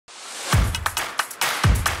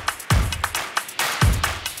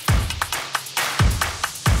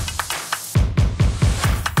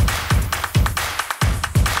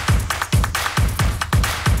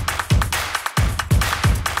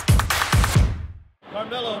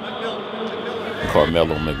Carmelo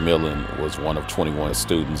McMillian was one of 21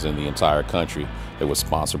 students in the entire country that was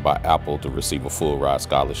sponsored by Apple to receive a full-ride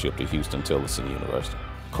scholarship to Houston-Tillotson University.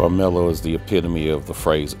 Carmelo is the epitome of the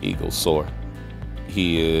phrase "Eagle soar."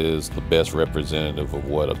 He is the best representative of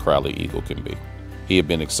what a Crowley Eagle can be. He had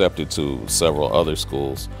been accepted to several other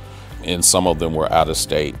schools, and some of them were out of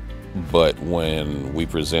state, but when we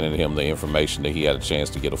presented him the information that he had a chance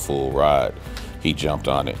to get a full ride, he jumped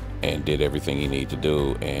on it and did everything he needed to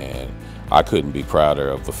do, and I couldn't be prouder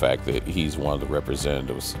of the fact that he's one of the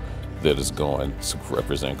representatives that is going to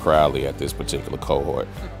represent Crowley at this particular cohort.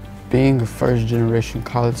 Being a first-generation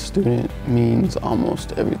college student means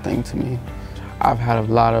almost everything to me. I've had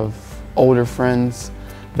a lot of older friends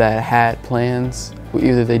that had plans,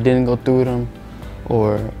 either they didn't go through with them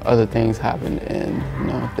or other things happened and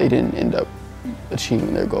they didn't end up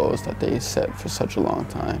achieving their goals that they set for such a long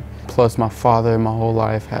time. Plus my father my whole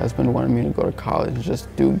life has been wanting me to go to college and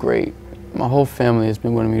just do great. My whole family has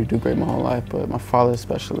been wanting me to do great my whole life, but my father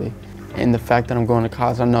especially. And the fact that I'm going to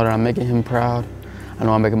college, I know that I'm making him proud. I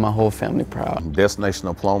know I'm making my whole family proud. Destination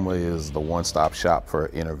Diploma is the one-stop shop for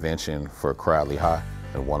intervention for Crowley High.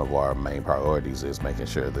 And one of our main priorities is making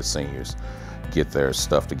sure that seniors get their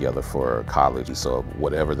stuff together for college. So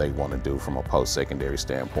whatever they want to do from a post-secondary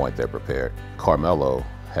standpoint, they're prepared. Carmelo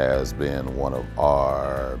has been one of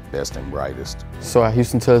our best and brightest. So at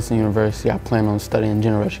Houston-Tillotson University, I plan on studying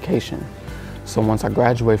general education. So once I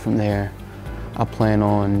graduate from there, I plan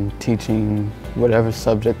on teaching whatever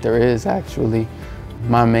subject there is actually.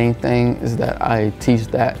 My main thing is that I teach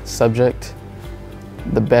that subject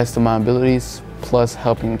the best of my abilities, plus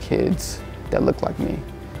helping kids that look like me,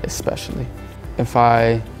 especially. If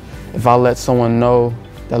I let someone know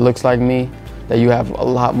that looks like me, that you have a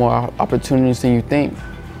lot more opportunities than you think,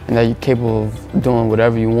 and that you're capable of doing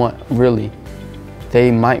whatever you want, really, they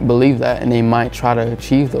might believe that and they might try to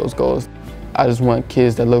achieve those goals. I just want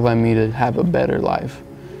kids that look like me to have a better life.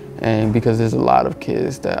 And because there's a lot of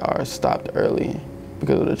kids that are stopped early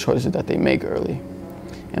because of the choices that they make early.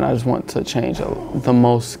 And I just want to change the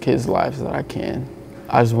most kids' lives that I can.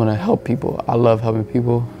 I just want to help people. I love helping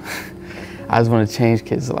people. I just want to change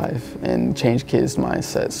kids' life and change kids'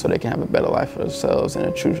 mindsets so they can have a better life for themselves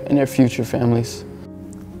and their future families.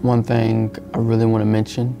 One thing I really want to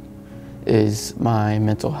mention is my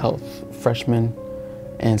mental health freshman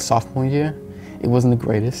and sophomore year. It wasn't the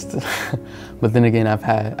greatest, but then again,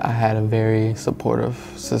 I had a very supportive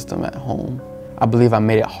system at home. I believe I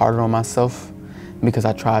made it harder on myself because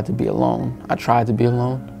I tried to be alone. I tried to be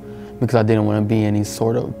alone because I didn't want to be any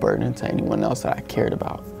sort of burden to anyone else that I cared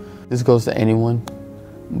about. This goes to anyone,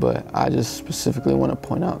 but I just specifically want to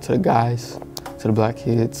point out to the guys, to the black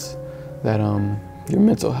kids, that your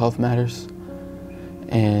mental health matters.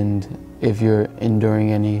 And if you're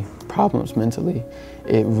enduring any problems mentally,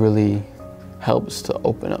 it really helps to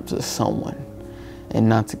open up to someone and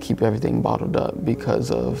not to keep everything bottled up because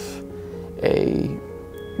of a,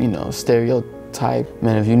 stereotype.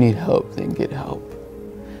 Man, if you need help, then get help.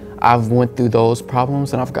 I've went through those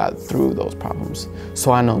problems and I've got through those problems.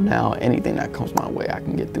 So I know now anything that comes my way, I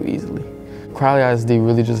can get through easily. Crowley ISD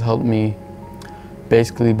really just helped me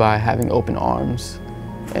basically by having open arms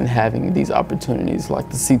and having these opportunities like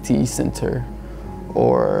the CTE Center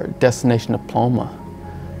or Destination Diploma,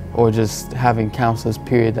 or just having counselors,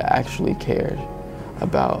 period, that actually cared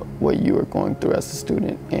about what you were going through as a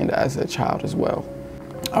student and as a child as well.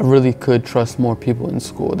 I really could trust more people in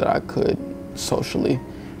school than I could socially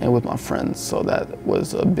and with my friends, so that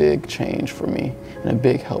was a big change for me and a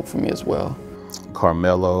big help for me as well.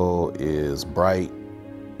 Carmelo is bright,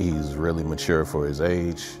 he's really mature for his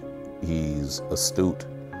age, he's astute,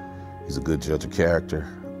 he's a good judge of character.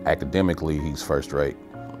 Academically, he's first rate.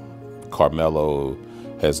 Carmelo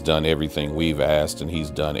has done everything we've asked, and he's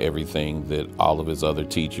done everything that all of his other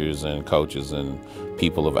teachers and coaches and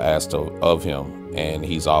people have asked of him. And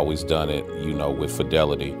he's always done it, with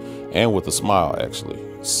fidelity and with a smile, actually.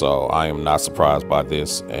 So I am not surprised by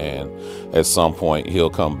this. And at some point, he'll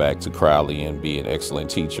come back to Crowley and be an excellent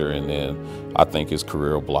teacher. And then I think his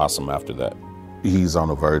career will blossom after that. He's on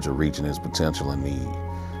the verge of reaching his potential,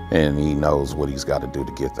 and he knows what he's got to do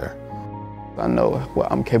to get there. I know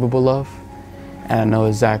what I'm capable of, and I know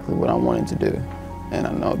exactly what I'm wanting to do. And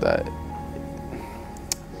I know that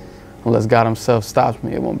unless God himself stops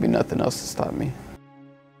me, it won't be nothing else to stop me.